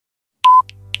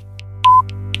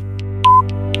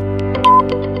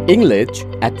English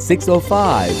at 6:05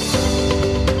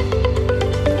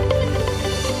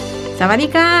 สวัสดี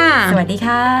ค่ะ สวัสดี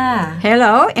ค่ะ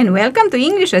Hello and welcome to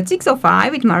English at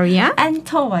 6:05 with Maria and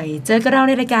Toy เจอกับเราใ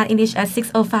นรายการ English at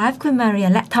 6:05 คุณมาเรีย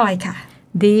และ Toy ค่ะ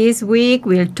This week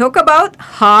we'll talk about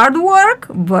hard work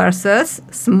versus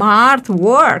smart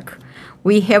work.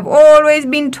 We have always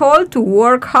been told to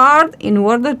work hard in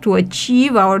order to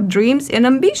achieve our dreams and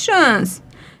ambitions.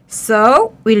 So,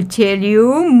 we'll tell you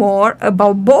more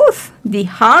about both the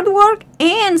hard work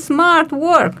and smart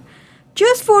work,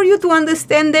 just for you to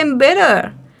understand them better.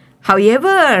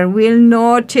 However, we'll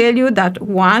not tell you that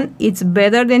one is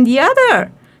better than the other,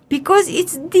 because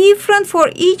it's different for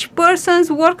each person's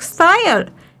work style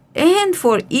and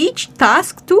for each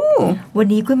task too. วัน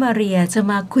นี้คุณมาเรียจะ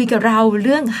มาคุยกับเราเ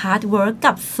รื่อง hard work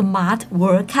กับ smart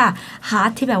work ค่ะ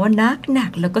hard ที่แปลว่าหนัก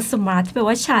แล้วก็ smart ที่แปล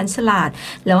ว่าชาญฉลาด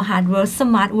แล้ว hard work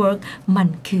smart work มัน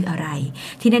คืออะไร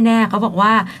ที่แน่ๆเขาบอกว่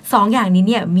า2อย่างนี้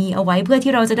เนี่ยมีเอาไว้เพื่อ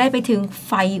ที่เราจะได้ไปถึง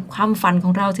ความฝันข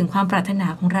องเราถึงความปรารถนา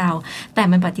ของเราแต่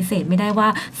มันปฏิเสธไม่ได้ว่า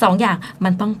2อย่างมั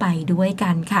นต้องไปด้วยกั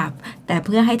นค่ะแต่เ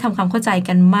พื่อให้ทำความเข้าใจ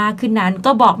กันมากขึ้นนั้น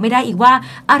ก็บอกไม่ได้อีกว่า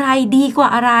อะไรดีกว่า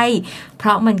อะไรเพร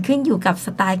าะมันขึ้นอยู่กับส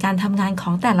ไตล์การทำงานข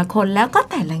องแต่ละคนแล้วก็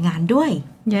แต่ละงานด้วย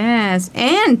Yes,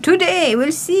 and today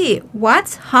we'll see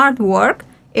what's hard work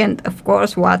and of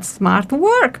course what's smart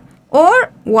work or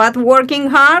what working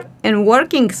hard and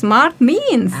working smart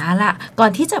means. ล่ะก่อ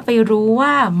นที่จะไปรู้ว่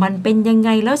ามันเป็นยังไง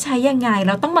แล้วใช้ยังไงเ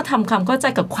ราต้องมาทำความเข้าใจ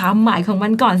กับความหมายของมั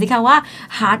นก่อนสิคะว่า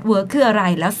hard work คืออะไร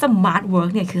แล้ว smart work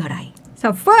เนี่ยคืออะไร So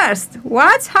first,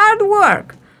 what's hard work?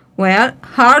 Well,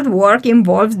 hard work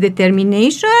involves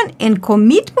determination and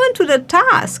commitment to the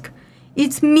task.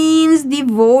 It means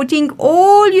devoting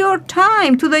all your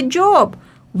time to the job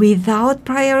without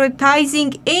prioritizing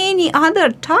any other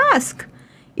task.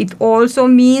 It also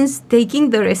means taking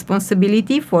the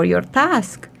responsibility for your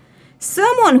task.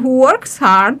 Someone who works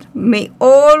hard may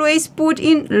always put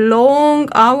in long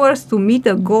hours to meet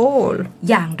a goal.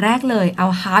 อย่างแรกเลยเอา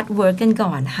hard work กัน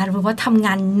ก่อน hard work ว่าทำง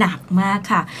านหนักมาก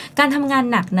ค่ะการทำงาน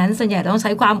หนักนั้นส่วนใหญ่ต้องใ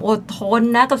ช้ความอดทน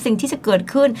นะกับสิ่งที่จะเกิด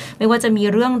ขึ้นไม่ว่าจะมี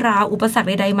เรื่องราวอุปสรรค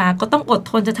ใดๆมาก็ต้องอด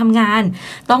ทนจะทำงาน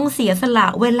ต้องเสียสละ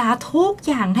เวลาทุก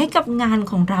อย่างให้กับงาน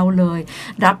ของเราเลย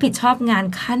รับผิดชอบงาน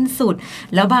ขั้นสุด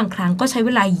แล้วบางครั้งก็ใช้เว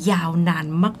ลายาวนาน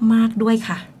มากๆด้วย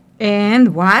ค่ะ And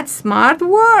what's smart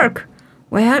work?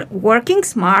 Well, working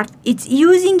smart, it's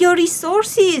using your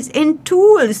resources and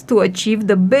tools to achieve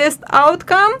the best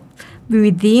outcome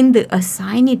within the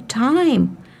assigned time.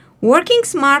 Working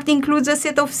smart includes a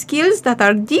set of skills that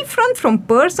are different from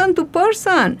person to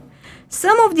person.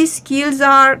 Some of these skills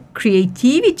are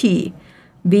creativity,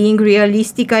 being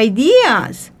realistic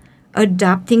ideas,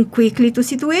 adapting quickly to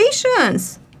situations,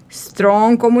 strong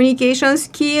communication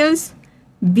skills,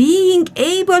 being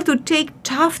able to take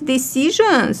tough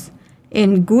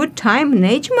decisions,and good time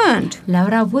management แล้ว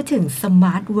เราพูดถึง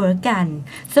smart work กัน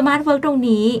smart work ตรง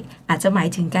นี้อาจจะหมาย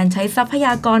ถึงการใช้ทรัพย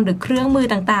ากรหรือเครื่องมือ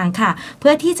ต่างๆค่ะเ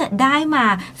พื่อที่จะได้มา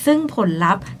ซึ่งผล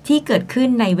ลัพธ์ที่เกิดขึ้น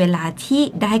ในเวลาที่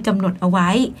ได้กำหนดเอาไว้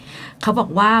เขาบอก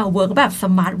ว่า work แบบ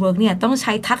smart work เนี่ยต้องใ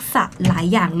ช้ทักษะหลาย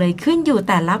อย่างเลยขึ้นอยู่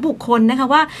แต่ละบุคคลนะคะ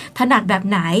ว่าถนัดแบบ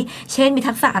ไหนเช่นมี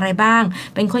ทักษะอะไรบ้าง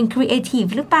เป็นคน creative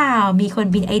หรือเปล่ามีคน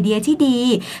มีไอเดียที่ดี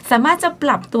สามารถจะป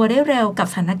รับตัวได้เร็วกับ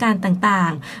สถานการณ์ต่า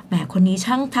งๆแหมคนนี้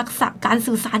ช่างทักษะการ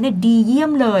สื่อสารเนี่ยดีเยี่ย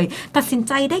มเลยตัดสินใ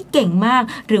จได้เก่งมาก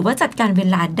หรือว่าจัดการเว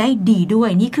ลาได้ดีด้วย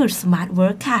นี่คือ smart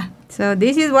work ค่ะ So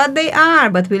this is what they are,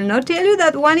 but we'll not tell you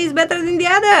that one is better than the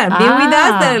other. Be with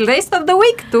us the rest of the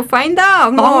week to find out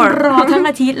ต้อง more. รอทั้ง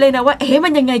อาทิตย์เลยนะว่ามั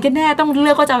นยังไงกันแน่ต้องเลื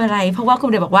อกว่าจะอะไรเพราะว่าคุณ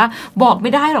เดบอกว่าบอกไ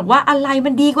ม่ได้หรอกว่าอะไรมั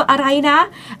นดีกว่าอะไรนะ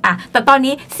แต่ตอน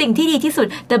นี้สิ่งที่ดีที่สุด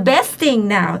the best thing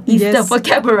now is Yes. the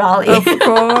vocabulary Of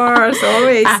course,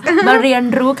 always. มาเรียน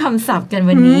รู้คำศัพท์กัน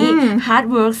วันนี้ hard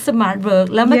work smart work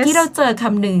แล้วเมื่อกี้เราเจอค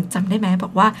ำหนึ่งจำได้ไหมบ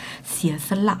อกว่าเสียส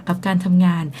ละกับการทำง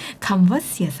านคำว่า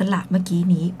เสียสละเมื่อกี้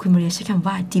นี้คุณมาเรียใช้คำ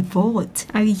ว่า devote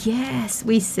Yes,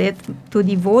 we said to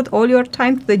devote all your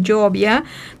time to the job, yeah?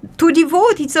 To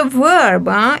devote, it's a verb,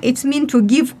 It's mean to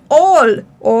give all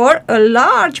or a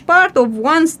large part of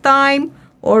one's time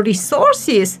or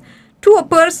resources to a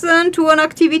person, to an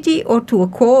activity, or to a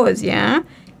cause, yeah?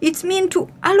 It's mean to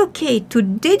allocate, to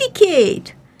dedicate.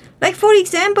 Like, for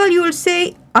example, you'll say,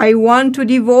 I want to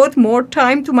devote more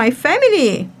time to my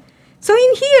family. So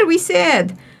in here we said,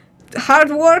 hard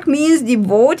work means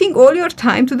devoting all your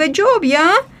time to the job,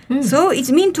 yeah? So it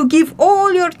means to give all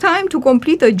your time to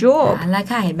complete a job. แล้ว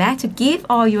ค่ะเห็นไหม to give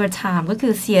all your time ก็คื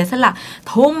อเสียสละ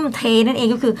ทุ่มเทนั่นเอง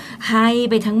ก็คือให้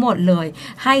ไปทั้งหมดเลย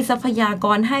ให้ทรัพยาก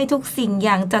รให้ทุกสิ่งอ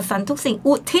ย่างจัดสรรทุกสิ่ง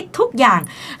อุทิศทุกอย่าง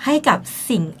ให้กับ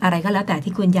สิ่งอะไรก็แล้วแต่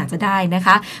ที่คุณอยากจะได้นะค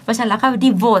ะเพราะฉะนั้นแล้วก็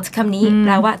devote คำนี้แป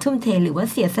ลว่าทุ่มเทหรือว่า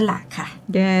เสียสละค่ะ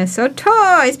Yes, so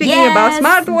Toy, speaking about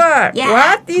smart work,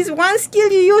 what is one skill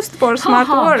you used for smart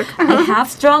work? I have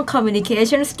strong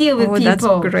communication skill with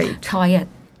people. That's great. Toy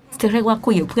จะเรียกว่า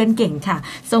คุยกับเพื่อนเก่งค่ะ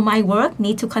so my work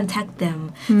need to contact them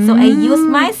so I use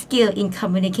my skill in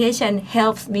communication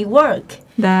helps me work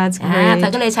That's great. แต่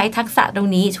ก็เลยใช้ทักษะตรง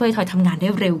นี้ช่วยทอยทำงานได้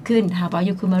เร็วขึ้น How about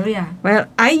you คุณ Maria? Well,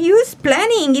 I use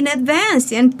planning in advance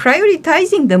and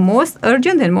prioritizing the most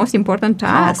urgent and most important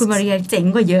คุณ tasks. Maria เจ๋ง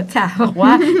กว่าเยอะค่ะ บอกว่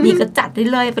านี่ก็จัดได้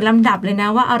เลยเป็นลำดับเลยนะ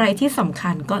ว่าอะไรที่สำคั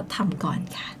ญก็ทำก่อน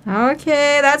ค่ะ Okay,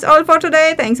 that's all for today.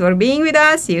 Thanks for being with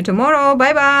us. See you tomorrow.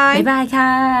 Bye บ๊าย bye. บายค่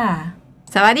ะ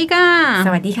Sawadika. ส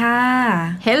วัสดีค่ะ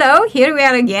Hello, here we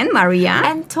are again, Maria,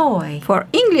 and Toy for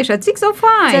English at เจ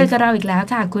อ 6:05. กับเราอีกแล้ว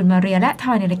ค่ะคุณมาเรียและท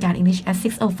อยในรายการ English at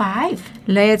 6:05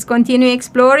 Let's continue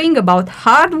exploring about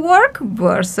hard work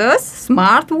versus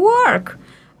smart work.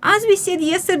 As we said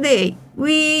yesterday,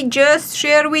 we just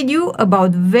share with you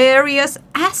about various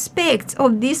aspects of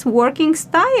these working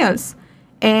styles.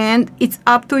 And it's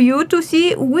up to you to see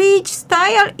which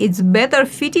style is better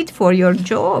fitted for your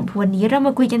job. วันนี้เราม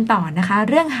าคุยกันต่อนะคะ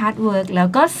เรื่อง hard work แล้ว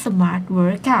ก็ smart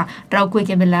work ค่ะเราคุย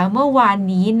กันไปแล้วเมื่อวาน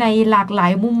นี้ในหลากหลา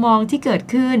ยมุมมองที่เกิด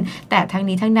ขึ้นแต่ทั้ง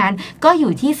นี้ทั้งนั้นก็อ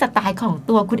ยู่ที่สไตล์ของ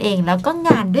ตัวคุณเองแล้วก็ง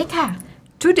านด้วยค่ะ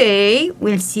Today,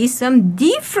 we'll see some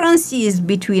differences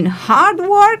between hard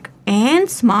work and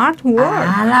smart work.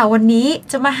 ล่ะวันนี้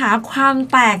จะมาหาความ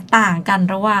แตกต่างกัน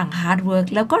ระหว่าง hard work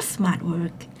แล้วก็ smart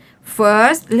work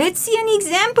First, let's see an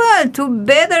example to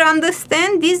better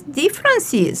understand these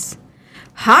differences.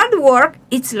 Hard work,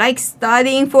 it's like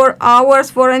studying for hours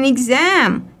for an exam,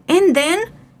 and then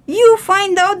you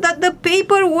find out that the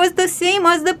paper was the same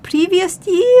as the previous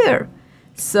year.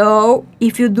 So,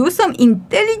 if you do some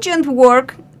intelligent work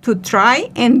to try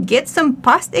and get some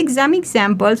past exam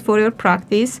examples for your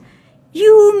practice,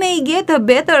 you may get a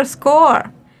better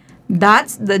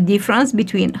score.That's the difference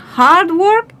between hard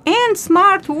work and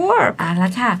smart work. ละ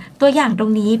ค่ะตัวอย่างตร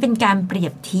งนี้เป็นการเปรีย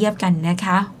บเทียบกันนะค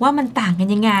ะว่ามันต่างกัน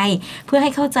ยังไงเพื่อใ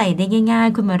ห้เข้าใจได้ง่าย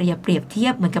ๆคุณมาเรียเปรียบเทีย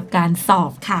บเหมือนกับการสอ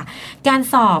บค่ะการ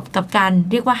สอบกับการ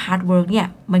เรียกว่า hard work เนี่ย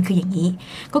มันคืออย่างนี้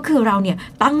ก็คือเราเนี่ย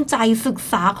ตั้งใจศึก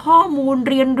ษาข้อมูล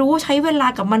เรียนรู้ใช้เวลา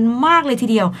กับมันมากเลยที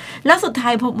เดียวแล้วสุดท้า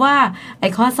ยพบว่าไอ้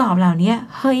ข้อสอบเหล่านี้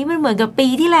เฮ้ยมันเหมือนกับปี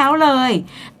ที่แล้วเลย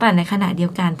แต่ในขณะเดีย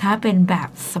วกันถ้าเป็นแบบ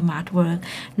smart work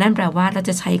นั่นแปลว่าเรา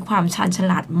จะใช้ความชาญฉ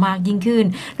ลาดมากยิ่งขึ้น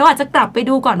เราอาจจะกลับไป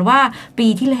ดูก่อนว่าปี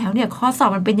ที่แล้วเนี่ยข้อสอบ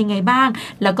มันเป็นยังไงบ้าง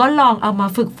แล้วก็ลองเอามา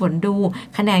ฝึกฝนดู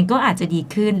คะแนนก็อาจจะดี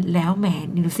ขึ้นแล้วแหม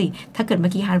นี่ดูสิถ้าเกิดเมื่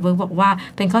อกี้ hard work บอกว่า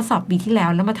เป็นข้อสอบปีที่แล้ว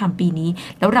แล้วมาทำปีนี้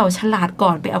แล้วเราฉลาดก่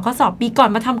อนไปเอาข้อสอบปีก่อน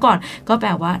มาทำก่อนก็แปล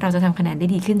ว่าเราจะทำคะแนนได้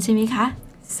ดีขึ้นใช่ไหมคะ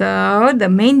So the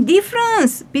main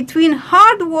difference between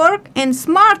hard work and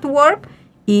smart work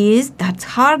is that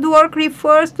hard work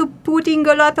refers to putting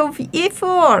a lot of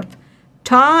effort,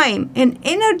 time and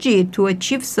energy to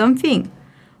achieve something,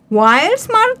 while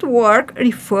smart work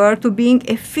refers to being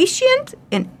efficient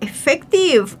and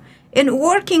effective and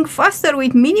working faster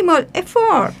with minimal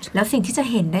effort แล้วสิ่งที่จะ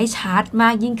เห็นได้ชัดมา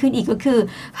กยิ่งขึ้นอีกก็คือ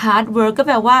hard work ก็แ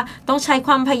ปลว่าต้องใช้ค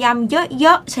วามพยายามเย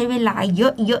อะๆใช้เวลาเ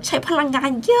ยอะๆใช้พลังงา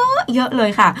นเยอะๆเล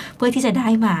ยค่ะเพื่อที่จะได้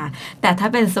มาแต่ถ้า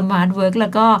เป็น smart work แล้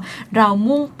วก็เรา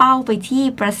มุ่งเป้าไปที่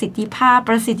ประสิทธิภาพ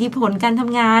ประสิทธิผลการท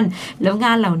ำงานแล้วง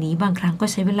านเหล่านี้บางครั้งก็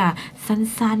ใช้เวลา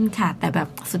สั้นๆค่ะแต่แบบ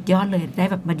สุดยอดเลยได้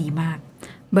แบบมาดีมาก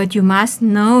But you must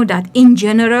know that in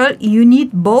general you need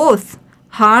both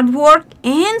hard work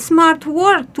and smart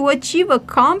work to achieve a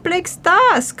complex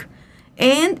task.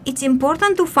 And it's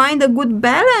important to find a good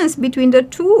balance between the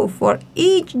two for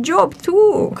each job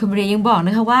too. คุณเรียยังบอกน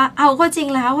ะคะว่าเอาก็จริง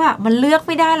แล้วอ่ะมันเลือกไ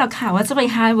ม่ได้หรอกค่ะว่าจะไป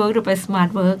hard work หรือไป smart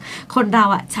work คนเรา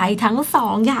อ่ะใช้ทั้งสอ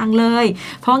งอย่างเลย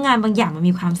เพราะงานบางอย่างมัน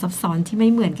มีความซับซ้อนที่ไม่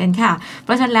เหมือนกันค่ะเพ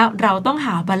ราะฉะนั้นแล้วเราต้องห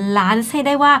าบาลานซ์ให้ไ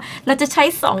ด้ว่าเราจะใช้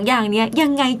สองอย่างเนี้ยยั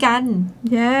งไงกัน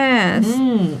Yes.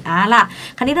 ล่ะ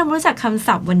คราวนี้เรารู้จักคำ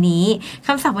ศัพท์วันนี้ค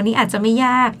ำศัพท์วันนี้อาจจะไม่ย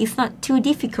าก it's not too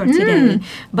difficult today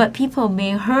but people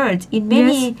may heard in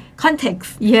many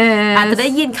contexts อาจจะได้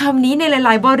ยินคำนี้ในหล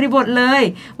ายๆบริบทเลย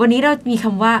วันนี้เรามีค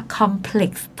ำว่า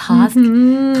complex task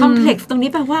complex ตรงนี้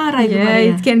แปลว่าอะไร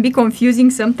Yeah, it can be confusing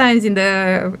sometimes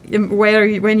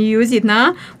when you use it now.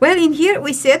 Well, in here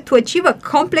we said to achieve a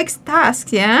complex task,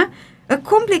 yeah? A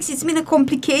complex, it's mean a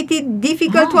complicated,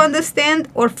 difficult to understand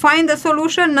or find a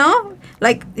solution, no?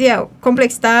 Like,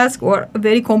 complex task or a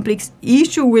very complex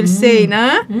issue, we'll say, no?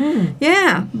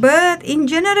 Yeah, but in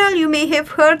general, you may have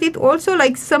heard it also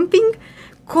like something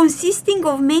consisting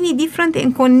of many different and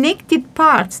connected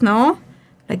parts, no?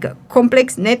 Like a complex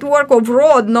network of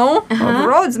road, no? Of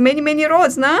roads, many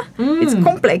roads, no? It's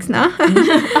complex, no?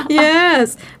 Yes.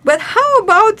 But how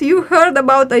about you heard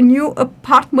about a new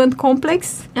apartment complex?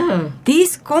 This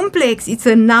complex, it's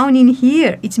a noun in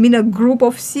here. It's mean a group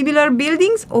of similar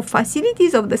buildings or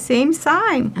facilities of the same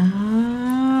size.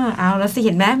 เอาแล้วสิเ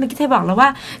ห็นไหมเมื่อกี้เธอบอกแล้วว่า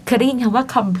เคยได้ยินคำว่า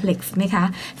complex ไหมคะ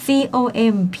C O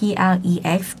M P L E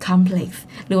X complex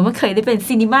หรือว่าเคยได้เป็น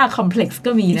cinema complex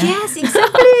ก็มีนะ Yes,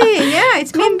 exactly. Yeah,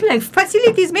 it's complex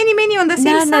facilities, many on the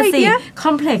same side. Yeah,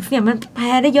 complex เนี่ยมันแปล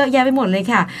ได้เยอะแยะไปหมดเลย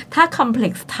ค่ะถ้า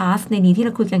complex task ในนี้ที่เร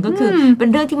าคุยกันก็คือเป็น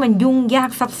เรื่องที่มันยุ่งยาก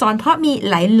ซับซ้อนเพราะมี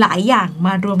หลายๆอย่างม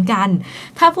ารวมกัน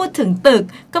ถ้าพูดถึงตึก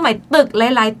ก็หมายตึกห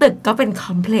ลายๆตึกก็เป็น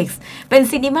complex เป็น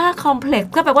cinema complex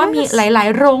ก็แปลว่ามีหลาย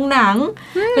ๆโรงหนัง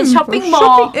เป็น shopping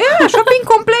mall shopping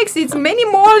complex. It's many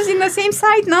malls in the same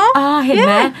site, no? เห็นไ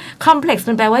หม complex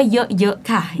มันแปลว่าเยอะ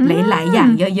ๆค่ะหลายๆอย่าง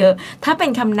เยอะๆถ้าเป็น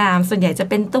คำนามส่วนใหญ่จะ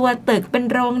เป็นตัวตึกเป็น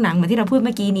โรงหนังเหมือนที่เราพูดเ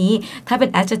มื่อกี้นี้ถ้าเป็น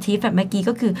adjective แบบเมื่อกี้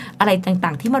ก็คืออะไรต่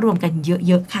างๆที่มารวมกัน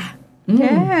เยอะๆค่ะ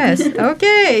Yes.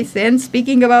 Okay. And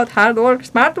speaking about hard work,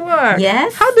 smart work. Yes.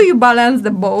 How do you balance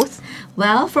the both?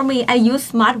 Well, for me, I use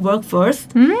smart work first.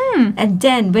 And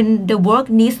then when the work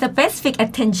needs specific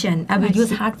attention, I will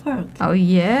use hard work. Oh,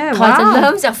 yeah. พอจะเ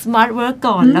ริ่มจาก smart work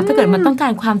ก่อนแล้วถ้าเกิดมันต้องกา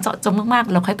รความเจาะจงมาก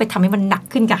ๆเราค่อยไปทำให้มันหนัก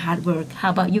ขึ้นกับ hard work. How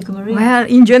about you, Maria? Well,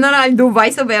 in general, I do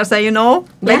vice versa, you know.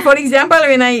 Like, for example,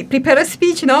 when I prepare a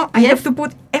speech, I have to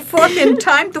put effort and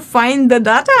time to find the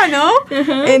data,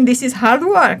 and this is hard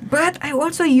work. But I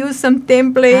also use some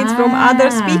templates from other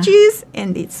speeches, and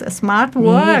it's a smart นี่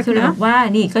work. คือบอกว่า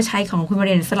นี่ก็ใช้ของคุณมาเ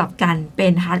รียนสลับกันเป็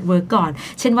น hard work ก่อน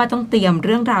เช่นว่าต้องเตรียมเ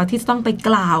รื่องราวที่ต้องไปก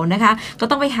ล่าวนะคะก็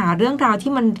ต้องไปหาเรื่องราว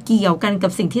ที่มันเกี่ยวกันกั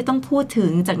บสิ่งที่ต้องพูดถึ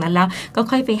งจากนั้นแล้วก็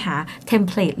ค่อยไปหา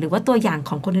template หรือว่าตัวอย่าง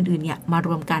ของคนอื่นๆเนี่ยมาร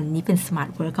วมกันนี่เป็น smart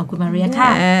work ของคุณมาเรียค่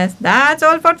ะ Yes, that's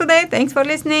all for today. Thanks for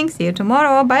listening. See you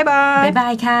tomorrow. Bye bye. บ๊ายบา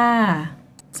ยค่ะ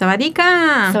Sawadika.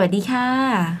 สวัสดีค่ะ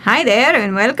Hi there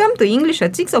and welcome to English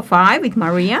at 6:05 with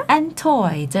Maria and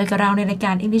Toy เจอกับเราในรายก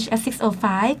าร English at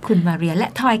 6:05 คุณมาเรียและ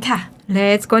ทอยค่ะ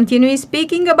Let's continue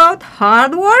speaking about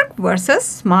hard work versus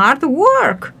smart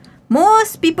work.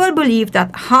 Most people believe that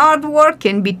hard work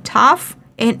can be tough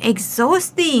and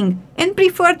exhausting and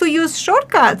prefer to use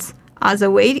shortcuts as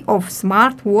a way of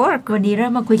smart work. วันนี้เรา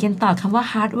มาคุยกันต่อคำว่า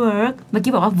hard work เมื่อ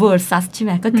กี้บอกว่า versus ใช่ไห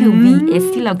มก็คือ vs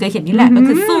ที่เราเคยเห็นนี่แหละก็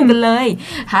คือสู้กันเลย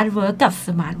hard work กับ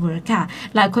smart work ค่ะ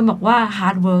หลายคนบอกว่า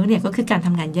hard work เนี่ยก็คือการท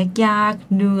ำงานยาก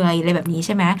ๆเหนื่อยอะไรแบบนี้ใ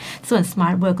ช่ไหมส่วน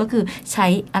smart work ก็คือใช้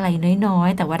อะไรน้อย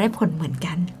ๆแต่ว่าได้ผลเหมือน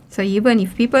กัน So even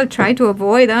if people try to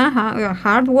avoid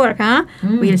hard work,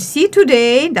 we'll see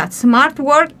today that smart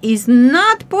work is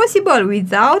not possible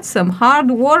without some hard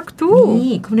work too.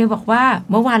 นี่คุณเนยบอกว่า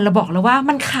เมื่อวานเราบอกแล้วว่า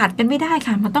มันขาดกันไม่ได้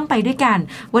ค่ะมันต้องไปด้วยกัน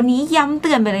วันนี้ย้ำเ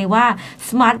ตือนไปเลยว่า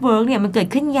smart work เนี่ยมันเกิด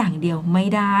ขึ้นอย่างเดียวไม่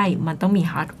ได้มันต้องมี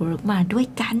hard work มาด้วย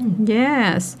กัน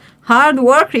Yes. Hard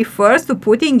work refers to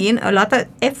putting in a lot of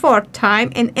effort, time,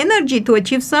 and energy to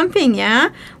achieve something,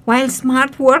 while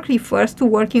smart work refers to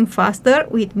working faster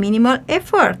with minimal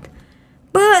effort.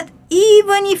 But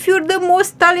even if you're the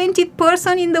most talented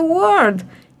person in the world,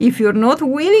 if you're not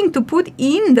willing to put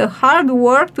in the hard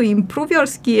work to improve your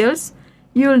skills,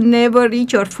 you'll never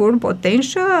reach your full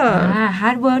potential.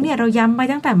 hard work เนี่ยเราย้ำไป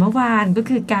ตั้งแต่เมื่อวานก็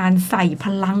คือการใส่พ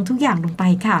ลังทุกอย่างลงไป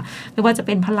ค่ะไม่ว่าจะเ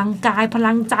ป็นพลังกายพ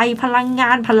ลังใจพลังงา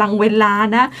นพลังเวลา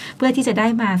นะเพื่อที่จะได้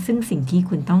มาซึ่งสิ่งที่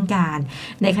คุณต้องการ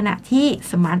ในขณะที่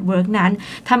smart work นั้น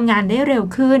ทำงานได้เร็ว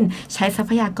ขึ้นใช้ทรั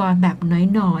พยากรแบบ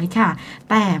น้อยๆค่ะ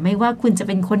แต่ไม่ว่าคุณจะเ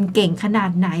ป็นคนเก่งขนา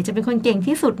ดไหนจะเป็นคนเก่ง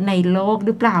ที่สุดในโลกห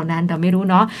รือเปล่านั้นเราไม่รู้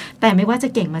เนาะแต่ไม่ว่าจะ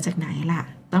เก่งมาจากไหนล่ะ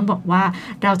ต้องบอกว่า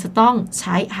เราจะต้องใ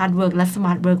ช้ hard work และ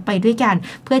smart work ไปด้วยกัน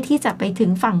เพื่อที่จะไปถึง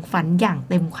ฝั่งฝันอย่าง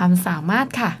เต็มความสามารถ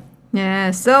ค่ะ Yeah,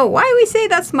 so why we say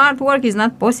that smart work is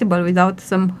not possible without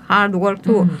some hard work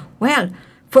too? Well,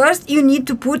 first you need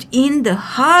to put in the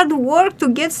hard work to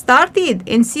get started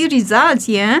and see results,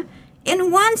 And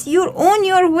once you're on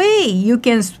your way, you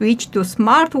can switch to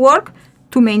smart work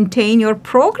to maintain your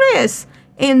progress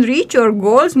and reach your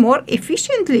goals more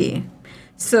efficiently.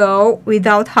 So,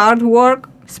 without hard work,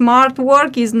 smart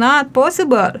work is not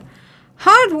possible.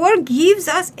 Hard work gives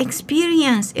us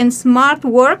experience and smart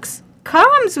works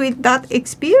comes with that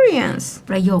experience.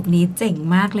 ประโยคนี้เจ๋ง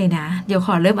มากเลยนะเดี๋ยวข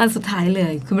อเริ่มอันสุดท้ายเล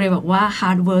ยคุณเรย์บอกว่า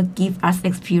hard work give us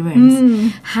experience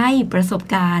ให้ประสบ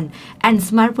การณ์ and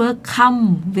smart work come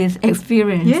with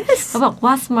experience Yes เขาบอก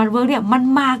ว่า smart work เนี่ยมัน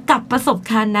มากับประสบ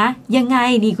การณ์นะยังไง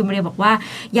นี่คุณเรย์บอกว่า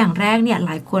อย่างแรกเนี่ยห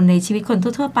ลายคนในชีวิตคน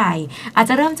ทั่วๆไปอาจ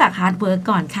จะเริ่มจาก hard work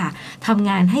ก่อนค่ะทำ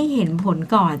งานให้เห็นผล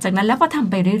ก่อนจากนั้นแล้วพอทำ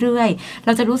ไปเรื่อยๆเร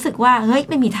าจะรู้สึกว่าเฮ้ย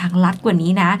ไม่มีทางลัดกว่า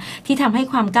นี้นะที่ทำให้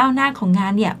ความก้าวหน้าของงา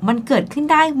นเนี่ยมันเกิดขึ้น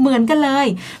ได้เหมือนกันเลย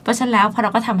เพราะฉะนั้นแล้วพอเรา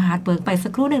ก็ทำ hard work ไปสั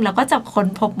กครู่หนึ่งเราก็จะค้น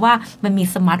พบว่ามันมี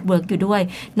smart work อยู่ด้วย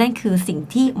นั่นคือสิ่ง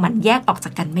ที่มันแยกออกจา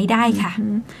กกันไม่ได้ค่ะ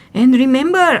And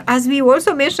remember, as we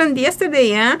also mentioned yesterday,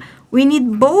 we need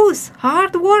both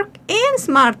hard work and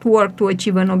smart work to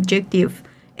achieve an objective.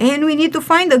 And we need to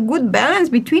find a good balance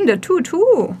between the two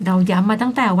too. เราย้ำมาตั้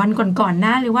งแต่วันก่อนๆห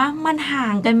น้าเลยว่ามันห่า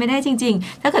งกันไม่ได้จริง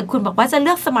ๆถ้าเกิดคุณบอกว่าจะเ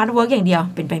ลือก smart work อย่างเดียว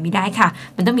เป็นไปไม่ได้ค่ะ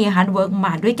มันต้องมี hard work ม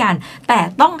าด้วยกันแต่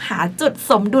ต้องหาจุด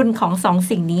สมดุลของสอง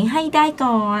สิ่งนี้ให้ได้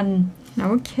ก่อน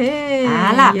Okay.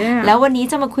 ล่ะ Yeah. แล้ววันนี้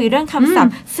จะมาคุยเรื่องคำศัพ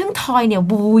ท์ซึ่งทอยเนี่ย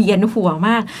บูเย็นหัวม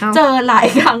าก เอ้า เจอหลาย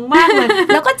ครั้งมากเลย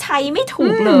แล้วก็ใช้ไม่ถู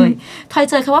กเลย ทอย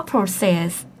เจอคำว่า process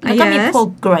แล้วก็มี Yes.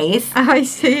 progress I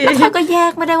see. แล้วทอยก็แย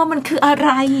กไม่ได้ว่ามันคืออะไร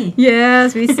Yes,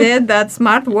 we said that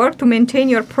smart work to maintain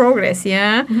your progress,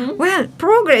 yeah? Well,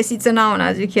 progress, it's a noun,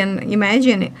 as you can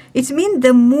imagine. It means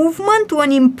the movement to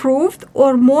an improved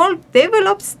or more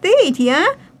developed state, yeah?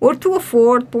 Or to a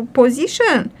forward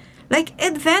position. Like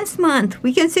advancement.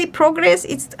 We can say progress,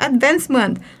 it's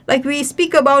advancement. Like we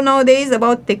speak about nowadays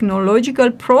about technological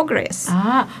progress.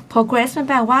 progress มัน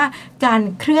แปลว่าการ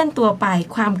เคลื่อนตัวไป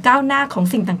ความก้าวหน้าของ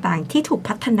สิ่งต่างๆที่ถูก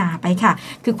พัฒนาไปค่ะ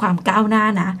คือความก้าวหน้า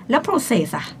นะแล้ว process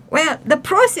อะ Well, the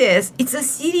process, it's a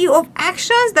series of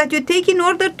actions that you take in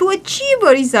order to achieve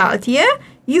a result, yeah?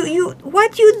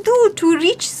 What you do to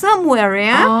reach somewhere,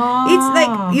 yeah? It's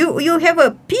like you have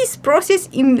a peace process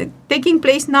in taking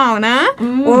place now, nah?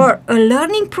 Or a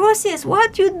learning process, what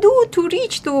you do to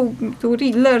reach to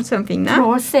learn something, nah?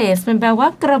 process มันแปลว่า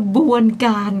กระบวนก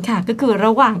ารค่ะก็คือร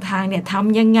ะหว่างทางเนี่ยท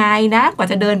ำยังไงนะกว่า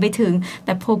จะเดินไปถึงแ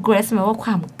ต่ progress แปลว่าค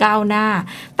วามก้าวหน้า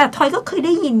แต่ทอยก็เคยไ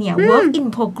ด้ยินเนี่ย work in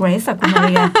progress อะคุณมา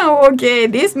เรีย Okay,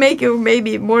 this make you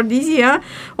maybe more dizzy, huh?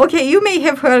 Okay, you may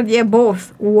have heard, yeah, both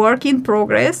work in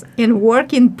progress and work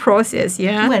in process,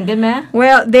 yeah? เหมือนกันไหม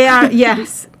Well, they are, yes,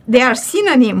 they are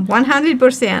synonym,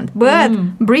 100%. But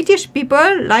British people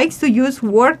likes to use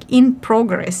work in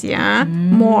progress, yeah,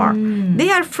 more. They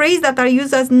are phrases that are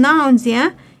used as nouns, yeah?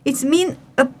 It's mean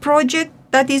a project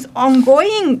that is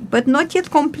ongoing but not yet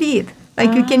complete.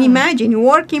 Like you can imagine,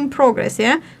 work in progress,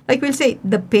 yeah? Like we'll say,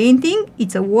 the painting,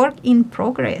 it's a work in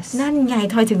progress. นั่นไง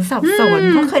ทอยถึงสับสน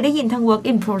เพราะเคยได้ยินทั้ง work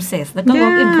in process แล้วก็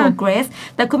work in progress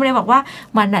แต่คุณไม่ได้บอกว่า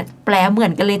มันน่ะแปลเหมือ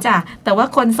นกันเลยจ้ะแต่ว่า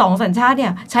คนสองสัญชาติเนี่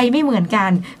ยใช้ไม่เหมือนกั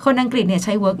นคนอังกฤษเนี่ยใ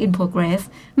ช้ work in progress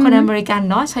คนอเมริกัน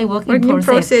เนาะใช้ work in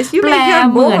process แปล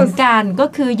เหมือนกันก็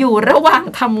คืออยู่ระหว่าง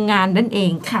ทำงานนั่นเอ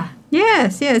งค่ะ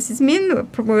Yes, it means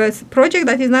project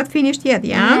that is not finished yet,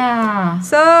 yeah? Yeah.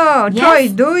 So, Yes. Troy,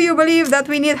 do you believe that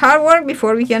we need hard work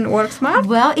before we can work smart?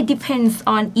 Well, it depends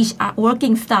on each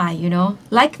working style, you know.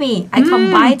 Like me, I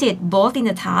combined it both in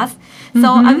the task. So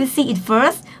I will see it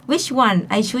first, which one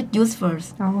I should use first.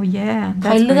 Oh, yeah. ท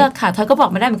อยเลือกค่ะทอยก็บอก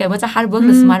ไม่ได้เหมือนกันว่าจะ hard work ห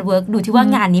รือ smart work ดูที่ว่า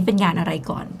งานนี้เป็นงานอะไร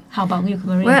ก่อน How about you,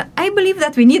 Maria? Well, I believe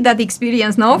that we need that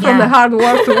experience now from Yeah. the hard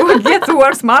work to get to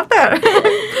work smarter.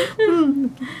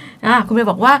 คุณเรย์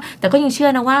บอกว่าแต่ก็ยังเชื่อ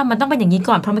นะว่ามันต้องเป็นอย่างนี้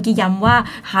ก่อนเพราะเมื่อกี้ย้ำว่า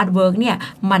hard work เนี่ย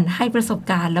มันให้ประสบ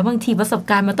การณ์แล้วบางทีประสบ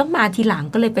การณ์มันต้องมาทีหลัง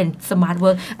ก็เลยเป็น smart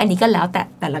work อันนี้ก็แล้ว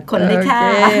แต่ละคนเลยค่ะ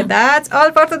Okay, that's all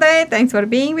for today. Thanks for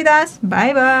being with us.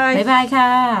 Bye-bye. บ๊ายบายค่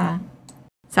ะ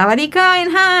Sawadika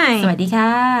and ส hi. วัสดีค่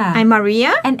ะ I'm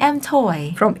Maria and I'm Toy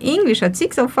from English at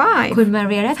 6:05. คุณมา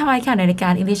เรียและทอยค่ะในรายกา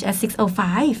ร English at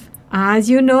 6:05 As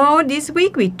you know, this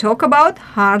week we talk about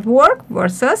hard work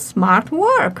versus smart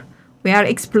work. We are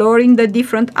exploring the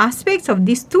different aspects of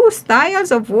these two styles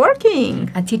of working.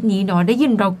 อาทิตย์นี้เนาะได้ยิ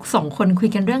นเราสองคนคุย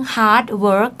กันเรื่อง hard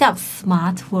work กับ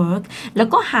smart work แล้ว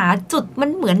ก็หาจุดมัน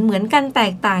เหมือนกันแต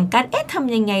กต่างกันท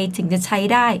ำยังไงถึงจะใช้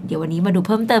ได้เดี๋ยววันนี้มาดูเ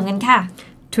พิ่มเติมกันค่ะ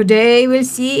Today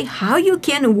we'll see how you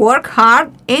can work hard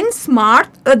and smart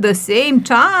at the same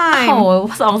โอ้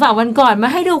time. 2-3 วันก่อนมา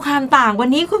ให้ดูความต่างวัน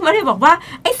นี้คุณไม่ได้บอกว่า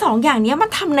ไอ้2อย่างนี้มัน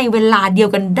ทำในเวลาเดียว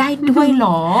กันได้ด้วยหร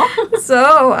อ So,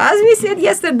 as we said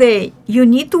yesterday, you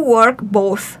need to work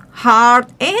both hard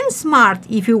and smart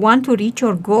if you want to reach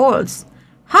your goals.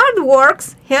 Hard work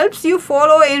helps you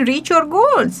follow and reach your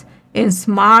goals. And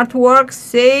smart work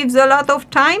saves a lot of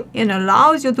time and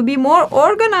allows you to be more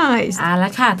organized. ล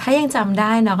ะค่ะถ้ายังจำไ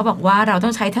ด้เนาะก็บอกว่าเราต้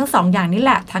องใช้ทั้ง2 อย่างนี้แ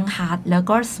หละทั้ง hard แล้ว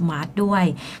ก็ smart ด้วย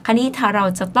คราวนี้ถ้าเรา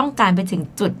จะต้องการไปถึง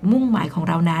จุดมุ่งหมายของ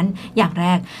เรานั้นอย่างแร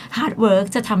ก hard work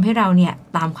จะทำให้เราเนี่ย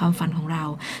ตามความฝันของเรา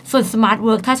ส่วน smart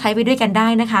work ถ้าใช้ไปด้วยกันได้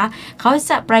นะคะเขา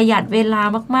จะประหยัดเวลา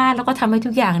มากๆแล้วก็ทำให้ทุ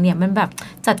กอย่างเนี่ยมันแบบ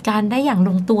จัดการได้อย่างล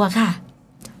งตัวค่ะ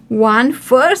One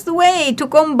first way to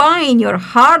combine your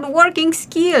hard-working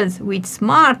skills with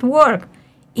smart work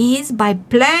is by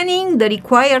planning the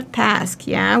required task.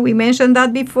 Yeah, we mentioned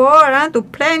that before, to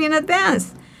plan in advance.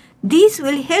 This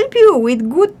will help you with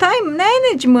good time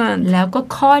management. แล้วก็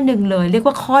ข้อหนึ่งเลยเรียก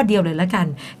ว่าข้อเดียวเลยละกัน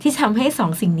ที่ทำให้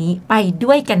2 สิ่งนี้ไป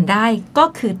ด้วยกันได้ก็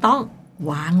คือต้อง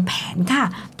วางแผนค่ะ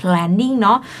planning เน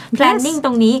าะ planning ต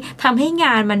รงนี้ทำให้ง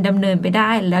านมันดำเนินไปได้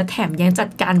แล้วแถมยังจัด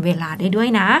การเวลาได้ด้วย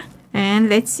นะAnd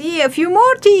let's see a few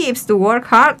more tips to work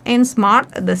hard and smart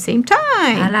at the same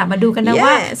time. ล่ะมาดูกันนะ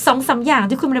ว่า 2-3 อย่าง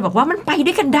ที่คุณมาบอกว่ามันไป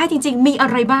ด้วยกันได้จริงๆมีอะ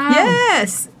ไรบ้าง Yes.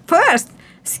 First,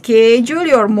 schedule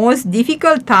your most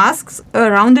difficult tasks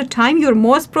around the time you're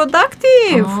most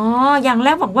productive. อย่างแร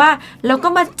กบอกว่าเราก็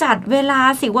มาจัดเวลา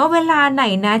สิว่าเวลาไหน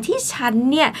นะที่ฉัน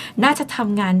เนี่ยน่าจะท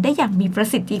ำงานได้อย่างมีประ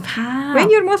สิทธิภาพ When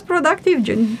you're most productive,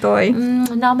 Toy?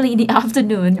 Normally in the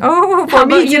afternoon. Oh, for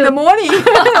me it's in the morning.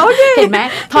 Okay. เห็นไหม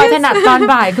ทอยถนัดตอน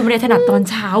บ่ายคุณเรียนถนัดตอน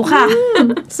เช้าค่ะ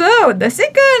So, the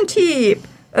second tip,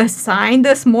 assign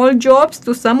the small jobs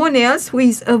to someone else who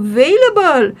is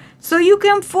available so you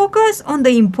can focus on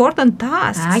the important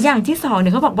tasks. อย่างที่2เนี่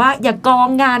ยเขาบอกว่าอย่ากอง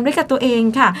งานไว้กับตัวเอง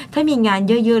ค่ะถ้ามีงาน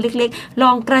เยอะๆเล็กๆล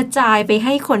องกระจายไปใ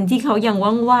ห้คนที่เขายัง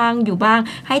ว่างๆอยู่บ้าง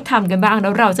ให้ทำกันบ้างแล้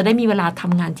วเราจะได้มีเวลาท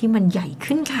ำงานที่มันใหญ่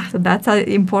ขึ้นค่ะ So that's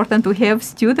important to have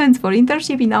students for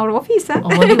internship in our office. โอ้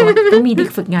ดีว่าต้องมีเด็ก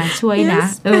ฝึกงานช่วยนะ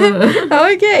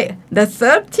Okay, the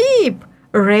third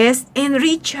tip.Rest and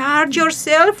recharge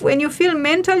yourself when you feel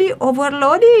mentally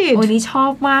overloaded. โอ้นี้ชอ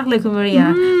บมากเลยคุณมาเรีย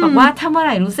บอกว่าถ้าเมื่อไห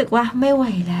ร่รู้สึกว่าไม่ไหว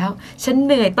แล้วฉันเ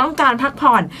หนื่อยต้องการพัก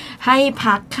ผ่อนให้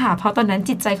พักค่ะเพราะตอนนั้น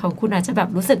จิตใจของคุณอาจจะแบบ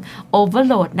รู้สึก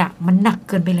overload น่ะมันหนักเ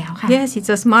กินไปแล้วค่ะ Yes,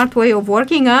 it's a smart way of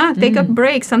working. Take a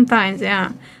break sometimes. Yeah.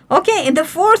 Okay, and the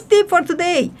fourth tip for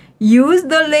today.Use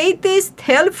the latest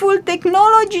helpful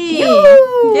technology.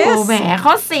 Yes. แหม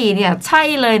ข้อ4เนี่ยใช่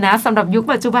เลยนะสำหรับยุค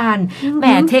ปัจจุบันแหม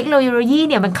เทคโนโลยี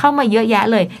เนี่ยมันเข้ามาเยอะแยะ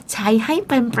เลยใช้ให้เ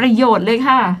ป็นประโยชน์เลย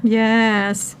ค่ะ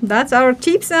Yes, that's our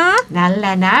tips. นั่นแหล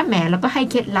ะนะแหมแล้วก็ให้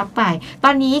เคล็ดลับไปต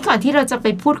อนนี้ก่อนที่เราจะไป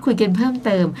พูดคุยกันเพิ่มเ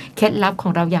ติมเคล็ดลับขอ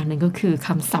งเราอย่างหนึ่งก็คือค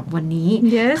ำศัพท์วันนี้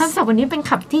Yes. คำศัพท์วันนี้เป็น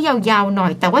คำที่ยาวๆหน่อ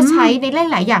ยแต่ว่าใช้ใน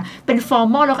หลายๆอย่างเป็น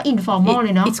formal แล้วก็ informal เล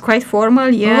ยเนาะ It's quite formal.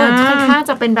 Yeah. ค่อนข้าง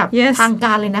จะเป็นแบบ Yes. ทางก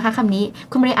ารเลยนะคะคำนี้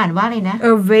คุณไม่ได้อ่านว่าอะไรนะ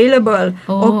Available.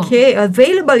 Okay,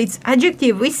 available. It's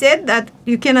adjective. We said that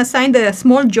you can assign the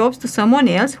small jobs to someone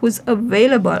else who's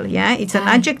available. Yeah, it's an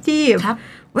adjective. ครับ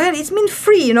Well, it's mean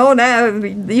free,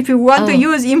 if you want to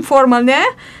use informal,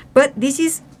 but this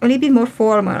is a little bit more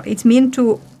formal. It's mean to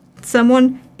someone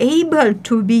able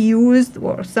to be used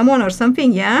or someone or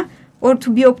something, or to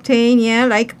be obtained,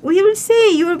 like we will say,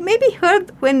 you maybe heard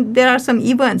when there are some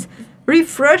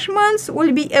events.Refreshments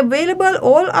will be available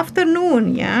all afternoon,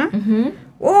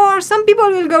 Or some people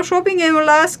will go shopping and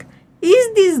will ask, is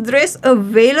this dress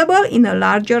available in a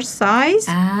larger size?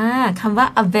 คำว่า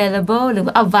available หรือว่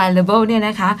า available เนี่ยน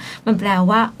ะคะมันแปล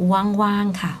ว่าว่าง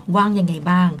ๆค่ะว่างยังไง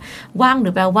บ้างว่างหรื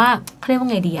อแปลว่าเขาเรียกว่า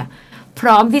ไงดีอะพ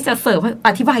ร้อมที่จะเสิร์ฟอ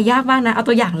ธิบายยากมากนะเอา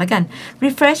ตัวอย่างแล้วกัน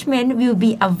refreshment will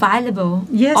be available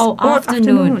all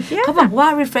afternoon เขาบอกว่า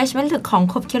refreshment หรือของ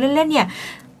ขบเคี้ยวเล่นๆเนี่ย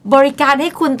บริการให้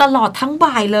คุณตลอดทั้ง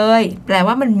บ่ายเลยแปล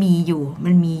ว่ามันมีอยู่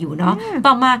เนาะ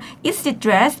ต่อมา is the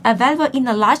dress available in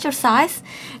a larger size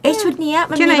ชุดนี้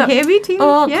มันมีแบบ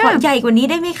ขอใหญ่กว่านี้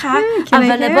ได้ไหมคะ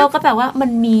available ก็แปลว่ามั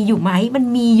นมีอยู่ไหมมัน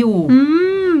มีอยู่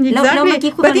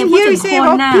Exactly. But in here we say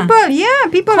about people. Yeah,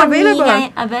 people available.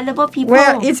 Available people.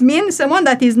 Well, it means someone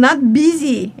that is not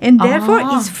busy and therefore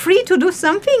is free to do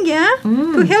something,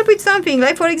 to help with something.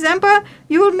 Like for example,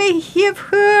 you may have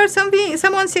heard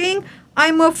someone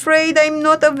saying,I'm afraid I'm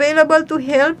not available to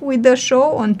help with the show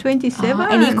on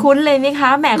 27. อันนี้คุ้นเลยไหมคะ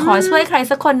แหมขอช่วยใคร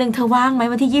สักคนหนึ่งเธอว่างไหม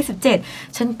วันที่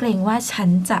27ฉันเกรงว่าฉัน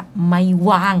จะไม่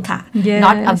ว่างค่ะ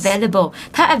not available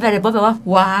ถ้า available แปลว่า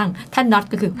ว่างถ้า not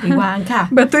ก็คือไม่ว่างค่ะ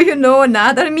But do you know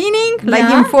another meaning? Like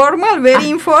informal, very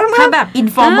informal? ถ้าแบบ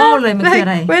informal เลยมันคืออะ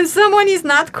ไร When someone is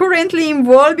not currently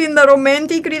involved in the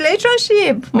romantic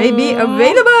relationship, maybe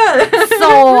available. โส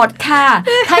ดค่ะ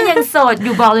ถ้ายังโสดอ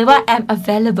ยู่บอกเลยว่า I'm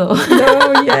available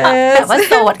Oh, yes. แต่ว่า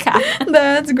โสดค่ะ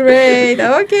That's great.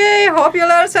 Okay, hope you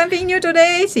learned something new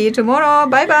today. See you tomorrow.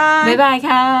 Bye-bye. บ๊ายบาย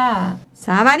ค่ะ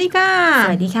Sawadika. ส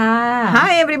วัสดีค่ะ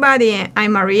Hi everybody,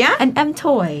 I'm Maria and I'm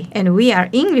Toy and we are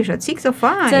English at เ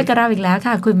จอ 6:05. กับเราอีกแล้ว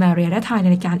ค่ะ คุณมาเรียและทอยใน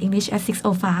รายการ English at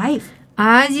 6:05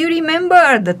 As you remember,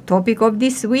 the topic of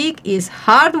this week is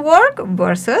hard work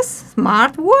versus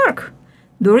smart work.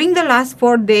 During the last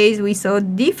 4 days, we saw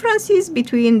differences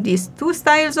between these two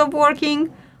styles of working.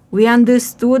 We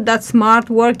understood that smart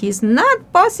work is not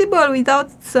possible without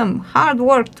some hard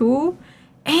work too,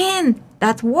 and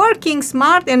that working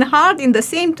smart and hard in the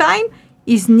same time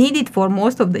is needed for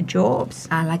most of the jobs.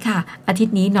 ละค่ะอาทิต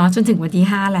ย์นี้เนาะจนถึงวันที่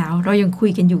 5 แล้วเรายังคุ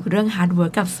ยกันอยู่เรื่อง hard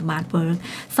work กับ smart work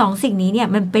สองสิ่งนี้เนี่ย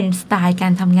มันเป็นสไตล์กา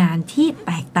รทำงานที่แ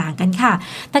ตกต่างกันค่ะ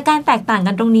แต่การแตกต่าง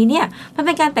กันตรงนี้เนี่ยมันเ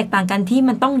ป็นการแตกต่างกันที่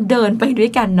มันต้องเดินไปด้ว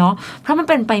ยกันเนาะเพราะมัน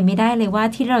เป็นไปไม่ได้เลยว่า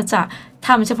ที่เราจะท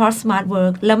ำเฉพาะ smart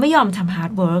work แล้วไม่ยอมทำ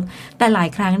hard work แต่หลาย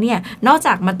ครั้งเนี่ยนอกจ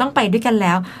ากมันต้องไปด้วยกันแ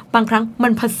ล้วบางครั้งมั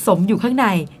นผสมอยู่ข้างใน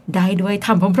ได้ด้วยท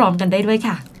ำพร้อมๆกันได้ด้วย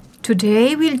ค่ะ Today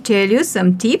we'll tell you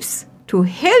some tips to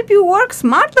help you work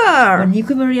smarter. วันนี้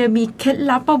คุณมาเรียมีเคล็ด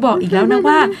ลับมาบอกอีกแล้วนะ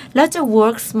ว่า แล้วจะ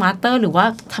work smarter หรือว่า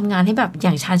ทำงานให้แบบอ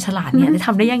ย่างชาญฉลาดเนี่ยจะท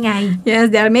ำได้ยังไง Yes,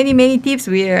 there are many tips.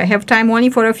 We have time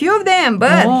only for a few of them,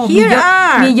 but มี here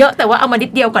เยอะ are. แต่ว่าเอามานิ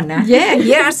ดเดียวก่อนนะ Yeah,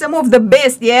 here are some of the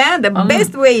best, the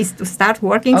best ways to start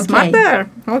working Okay. smarter.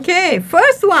 Okay,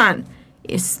 first one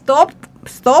is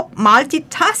stop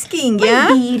multitasking, ไม่ yeah?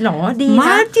 ดีหรอดีนะ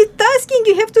Multitasking,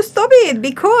 you have to stop it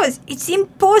because it's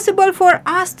impossible for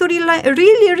us to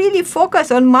really focus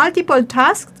on multiple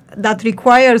tasks that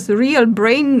requires real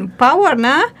brain power,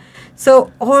 nah? So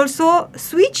also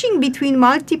switching between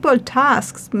multiple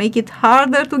tasks make it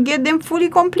harder to get them fully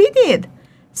completed.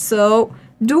 So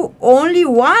do only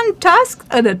one task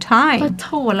at a ก็ time. โถ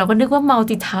เราก็นึกว่า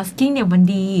multitasking เนี่ยมัน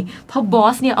ดีเพราะบอ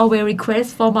สเนี่ยเอา request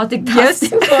for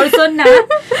multitasking Yes. person นะ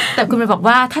แต่คุณไปบอก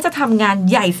ว่าถ้าจะทำงาน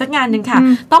ใหญ่สักงานหนึ่งค่ะ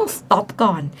ต้อง stop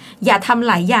ก่อน อย่าทำ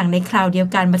หลายอย่างในคราวเดียว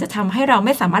กันมันจะทำให้เราไ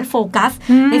ม่สามารถโฟกัส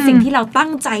ในสิ่งที่เราตั้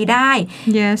งใจได้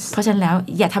Yes. เพราะฉะนั้นแล้ว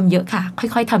อย่าทำเยอะค่ะ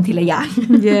ค่อยๆทำทีละอย่าง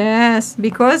Yes,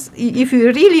 because if you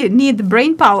really need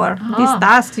brain power, these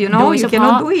tasks, โดย you เฉพาะ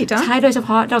cannot do it. ใช่โดยเฉพ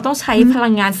าะเราต้องใช้พลั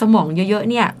งงานสมองเยอะๆ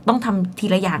เนี่ยต้องทำที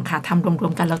ละอย่างค่ะทำร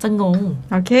วมๆกันแล้วจะงง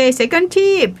Okay, second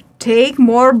tip, take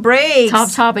more breaks.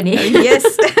 ชอบอันนี้ Yes.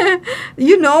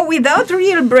 Without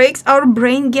real breaks, our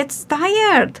brain gets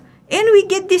tired and we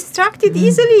get distracted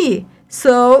easily.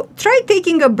 So try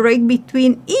taking a break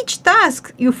between each task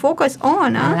you focus on.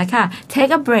 แล้วค่ะ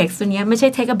take a break ตัวนี้ไม่ใช่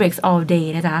take a break all day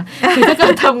นะจ๊ะ คือถ้าเกิ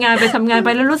ดทำงานไป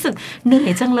แล้วรู้สึกเหนื่อ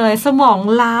ยจังเลยสมอง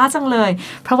ล้าจังเลย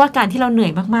เพราะว่าการที่เราเหนื่อ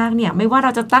ยมากๆเนี่ยไม่ว่าเร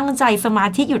าจะตั้งใจสมา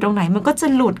ธิอยู่ตรงไหนมันก็จะ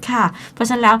หลุดค่ะ เพราะ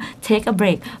ฉะนั้นแล้ว take a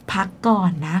break พักก่อ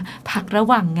นนะ พักระ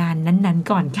หว่างงานนั้น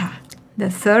ๆก่อนค่ะ The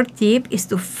third tip is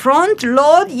to front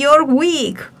load your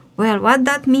week. Well, what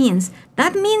that means?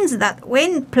 That means that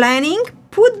when planning,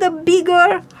 put the bigger,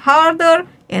 harder,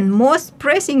 and most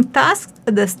pressing tasks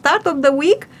at the start of the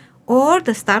week or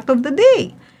the start of the day.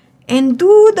 And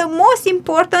do the most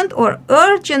important or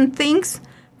urgent things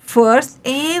first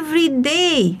every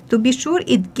day to be sure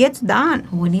it gets done.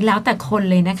 โหนี่แล้วแต่คน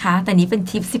เลยนะคะ แต่นี้เป็น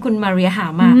ทิปที่คุณมาเรียหา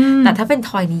มา แต่ถ้าเป็น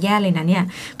ทอยนี่แย่เลยนะเนี่ย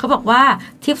เขาบอกว่า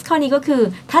ทิปข้อนี้ก็คือ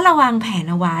ถ้าเราวางแผน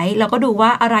เอาไว้เราก็ดูว่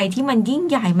าอะไรที่มันยิ่ง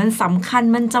ใหญ่มันสำคัญ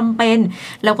มันจำเป็น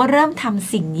เราก็เริ่มท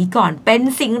ำสิ่งนี้ก่อนเป็น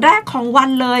สิ่งแรกของวัน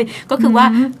เลยก็คือว่า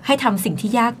ให้ทำสิ่งที่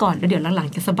ยากก่อนแล้วเดี๋ยวหลัง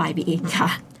ๆจะสบายไปเองค่ะ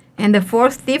And the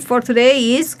fourth tip for today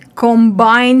is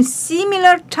combine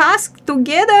similar tasks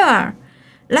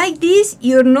together.Like this,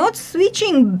 you're not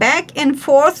switching back and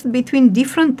forth between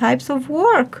different types of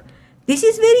work. This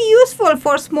is very useful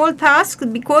for small tasks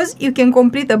because you can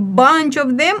complete a bunch of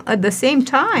them at the same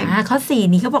time. ข้อ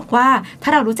 4 นี้เขาบอกว่าถ้า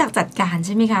เรารู้จักจัดการใ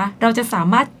ช่ไหมคะเราจะสา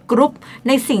มารถกรุ๊ปใ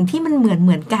นสิ่งที่มันเห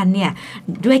มือนกันเนี่ย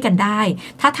ด้วยกันได้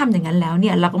ถ้าทำอย่างนั้นแล้วเ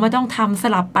นี่ยเราก็ไม่ต้องทำส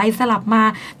ลับไปสลับมา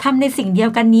ทำในสิ่งเดียว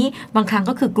กันนี้บางครั้ง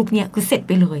ก็คือกรุ๊ปเนี่ยคือเสร็จไ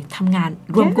ปเลยทำงาน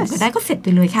รวมกลุ่มกันได้ก็เสร็จไป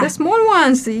เลยค่ะ The small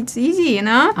ones, it's easy,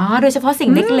 โดยเฉพาะสิ่ง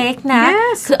เล็กๆนะ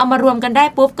Yes. คือเอามารวมกันได้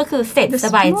ปุ๊บก็คือเสร็จส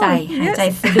บายใจหายใจ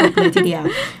สะดวกเลยทีเดียว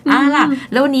ล่ะ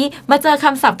แล้ววันนี้มาเจอค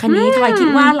ำศัพท์คันนี้ทอยคิด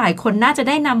ว่าหลายคนน่าจะไ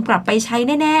ด้นำกลับไปใช้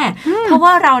แน่ๆเพราะว่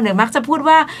าเราเนี่ยมักจะพูด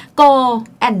ว่า go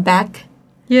and back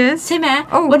Yes. ใช่ไหม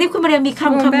Oh. วันนี้คุณมาเรียนมีค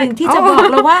ำหนึ่งที่จะ Oh. บอก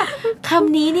เราว่าค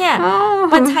ำนี้เนี่ย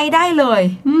มันใช้ได้เลย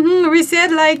We said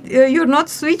like you're not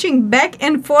switching back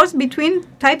and forth between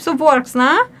types of works,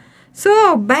 nah? So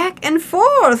back and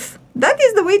forth. That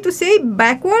is the way to say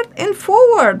backward and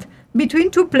forward. Between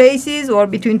two places or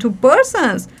between two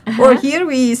persons. Or here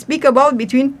we speak about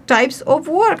between types of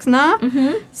works, nah?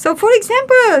 So for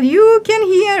example, you can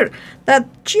hear that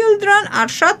children are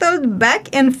shuttled back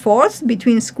and forth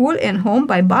between school and home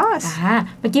by bus.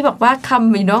 เมื่อกี้บอกว่า come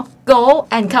go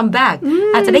and come back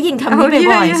อาจจะได้ยินคำนี้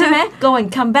บ่อยๆใช่ไหม go and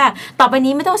come back ต่อไป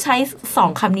นี้ไม่ต้องใช้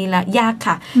2คำนี้ละยาก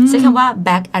ค่ะใช้คำว่า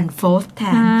back and forth แท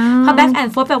นเพราะ back and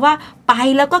forth แปลว่าไป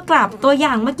แล้วก็กลับตัวอ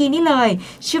ย่างเมื่อกี้นี่เลย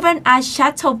children are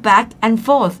shuttled back and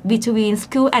forth between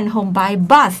school and home by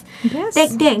bus เ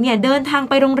ด็กๆเนี่ยเดินทาง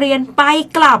ไปโรงเรียนไป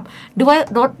กลับด้วย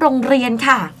รถโรงเรียน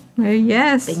ค่ะ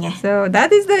Yes. So that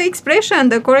is the expression,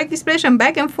 the correct expression,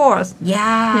 back and forth.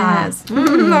 Yes.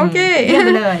 Okay. เยี่ยมไป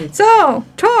เลย So,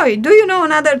 Troy, do you know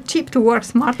another tip to work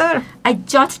smarter? I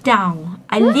jot down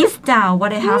I list down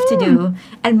what I have to do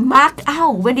and mark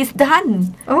out when it's done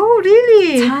Oh, really?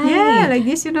 ใช่ Yeah, like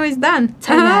this you know it's done. ใ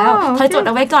ช่แล้วพอจดเ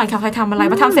อาไว้ก่อนค่ะใครทำอะไร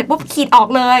พอทำเสร็จปุ๊บขีดออก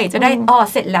เลยจะได้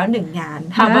เสร็จแล้ว1งาน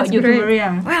How about you Maria?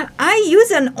 Well, I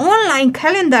use an online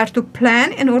calendar to plan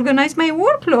and organize my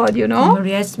workload, you know.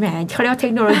 Maria แหมเขาเรียกว่าเท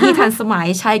คโนโลยีทันสมัย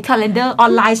ใช้ calendar ออ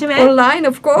นไลน์ใช่ไหม Online,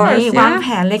 of course. นี่วางแผ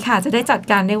นเลยค่ะจะได้จัด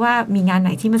การได้ว่ามีงานไหน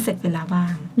ที่มันเสร็จเวลาบ้า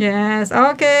ง Yes.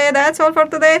 Okay, that's all for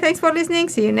today. Thanks for listening.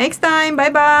 See you next time.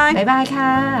 Bye-bye. บ๊ายบายค่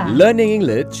ะ Learning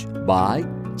English by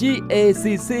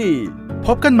GACC พ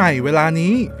บกันใหม่เวลา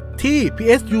นี้ที่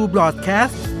PSU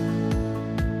Broadcast